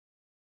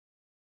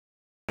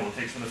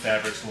take some of the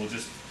fabrics, and we'll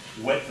just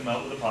wet them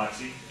out with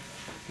epoxy,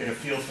 get a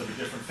feel for the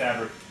different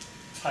fabric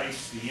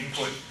types, the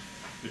input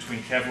between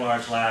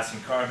Kevlar, glass,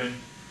 and carbon,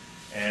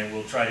 and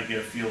we'll try to get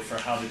a feel for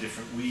how the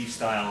different weave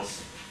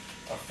styles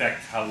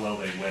affect how well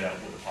they wet out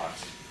with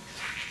epoxy.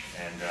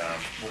 And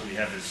what we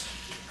have is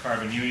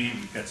carbon uni,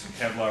 we've got some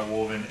Kevlar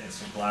woven and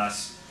some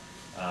glass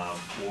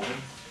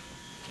woven,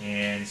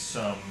 and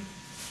some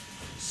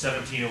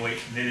 1708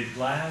 knitted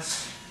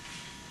glass,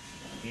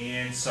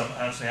 and some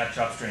 1.5 ounce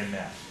chop strand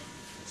mat.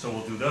 So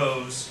we'll do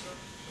those,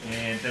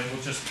 and then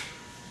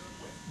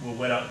we'll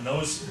wet out. And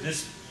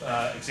this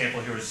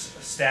example here is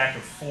a stack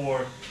of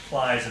 4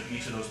 plies of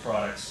each of those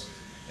products,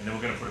 and then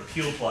we're going to put a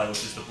peel ply,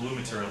 which is the blue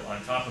material,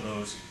 on top of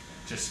those.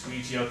 Just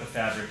squeegee out the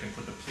fabric and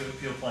put the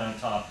peel ply on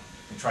top,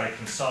 and try to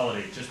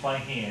consolidate just by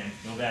hand,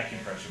 no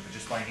vacuum pressure, but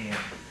just by hand.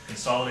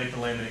 Consolidate the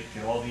laminate,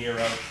 get all the air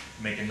out,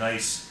 make a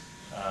nice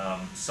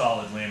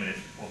solid laminate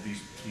of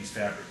these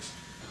fabrics.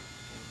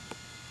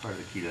 Part of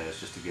the key to that is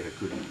just to get a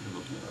good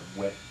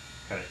wet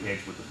kind of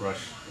edge with the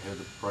brush, ahead of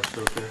the brush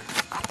stroke there.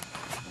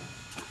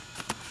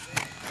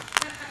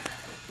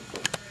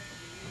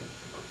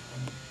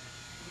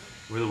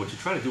 Really what you're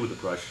trying to do with the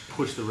brush,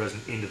 push the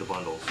resin into the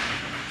bundles.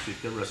 So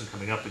you've got resin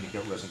coming up and you've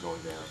got resin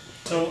going down.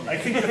 So I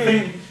think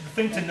the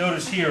thing to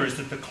notice here is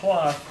that the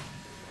cloth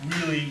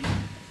really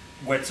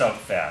wets out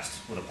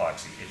fast with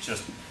epoxy. It's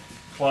just,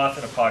 cloth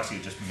and epoxy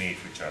are just made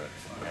for each other.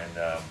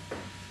 And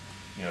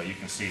you know, you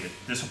can see that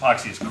this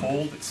epoxy is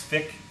cold, it's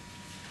thick,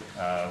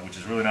 which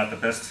is really not the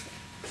best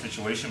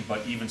situation,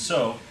 but even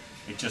so,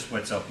 it just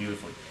wets out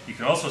beautifully. You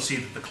can also see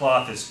that the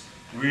cloth is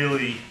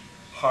really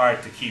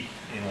hard to keep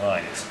in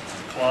line. It's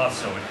a cloth,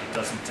 so it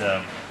doesn't,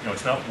 you know,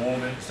 it's not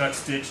woven, it's not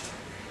stitched,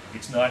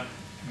 it's not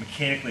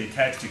mechanically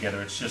attached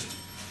together, it's just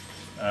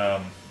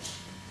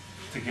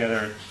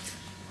together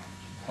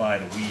by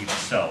the weave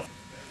itself.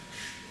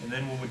 And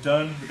then when we're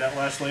done with that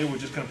last layer, we're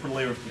just going to put a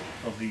layer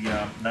of the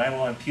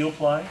nylon peel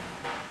ply.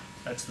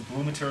 That's the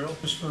blue material.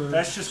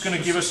 That's just going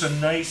to give us a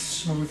nice,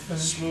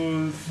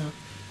 smooth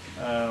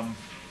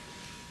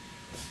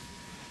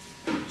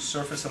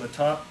surface on the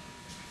top.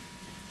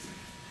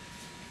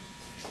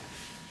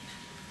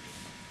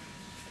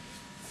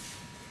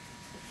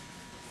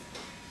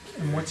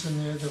 And what's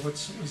in there?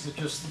 Is it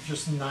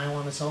just the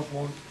nylon itself?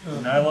 Won't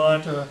the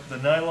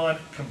nylon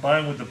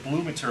combined with the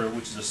blue material,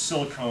 which is a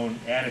silicone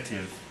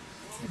additive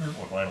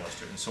or vinyl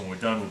ester. And so when we're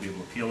done, we'll be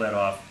able to peel that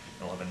off,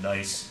 and we'll have a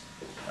nice,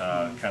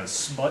 kind of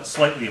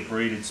slightly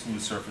abraded,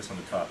 smooth surface on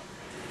the top.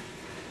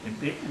 And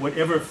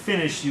whatever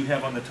finish you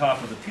have on the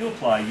top of the peel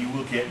ply, you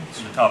will get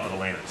to the top of the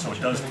laminate. So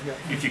it does,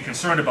 if you're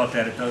concerned about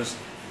that, it does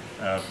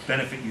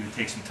benefit you to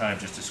take some time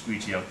just to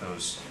squeegee out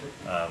those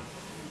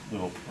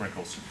little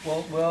wrinkles.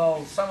 Well,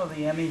 will some of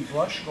the ME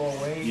blush go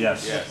away?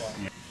 Yes.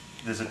 Yeah.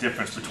 There's a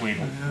difference between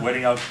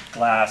wetting out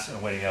glass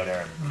and wetting out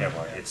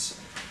Kevlar.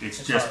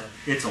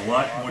 It's a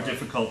lot more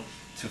difficult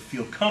to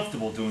feel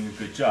comfortable doing a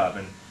good job,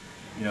 and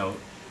you know.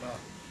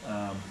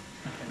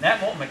 And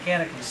that won't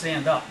mechanically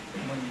stand up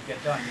when you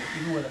get done,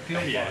 even with a peel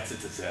ply. Yeah, it's a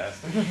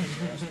disaster.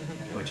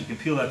 But you can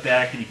peel that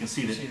back, and you can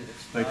see that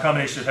the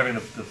combination of having the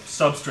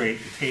substrate,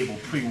 the table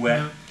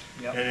pre-wet,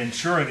 and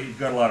ensuring that you've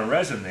got a lot of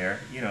resin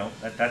there, you know,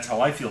 that's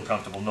how I feel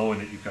comfortable, knowing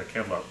that you've got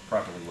Kevlar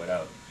properly wet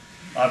out.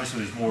 Obviously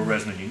there's more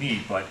resin than you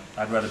need, but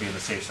I'd rather be on the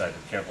safe side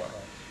than Kevlar.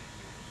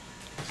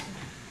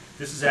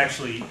 This is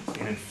actually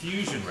an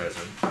infusion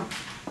resin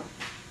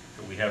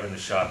that we have in the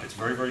shop. It's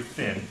very, very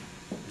thin,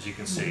 as you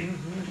can see,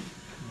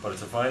 but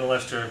it's a vinyl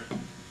ester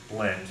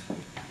blend,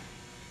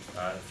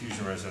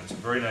 infusion resin. It's a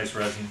very nice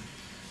resin.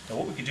 Now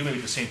what we could do maybe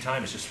at the same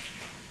time is just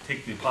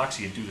take the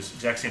epoxy and do this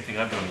exact same thing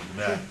I'm doing with the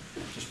mat.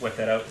 Just wet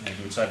that out and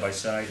do it side by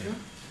side.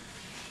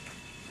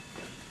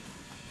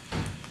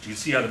 You can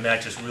see how the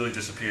mat just really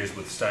disappears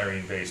with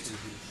styrene-based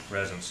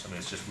resins. I mean,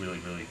 it's just really,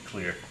 really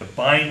clear. The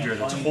binder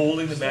that's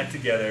holding the mat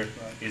together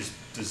is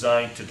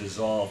designed to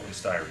dissolve in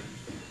styrene.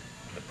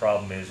 And the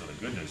problem is, or the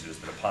good news is,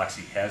 that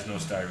epoxy has no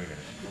styrene in it.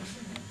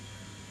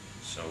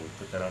 So we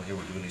put that on here,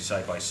 we're doing these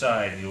side by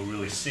side, and you'll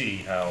really see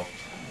how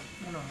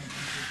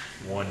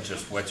one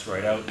just wets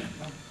right out,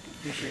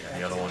 and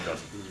the other one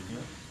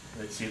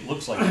doesn't. See, it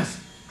looks like it's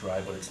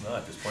dry, but it's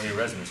not. There's plenty of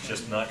resin. It's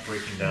just not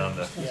breaking down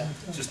the,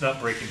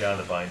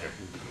 binder.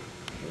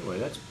 Anyway,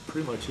 that's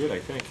pretty much it, I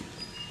think.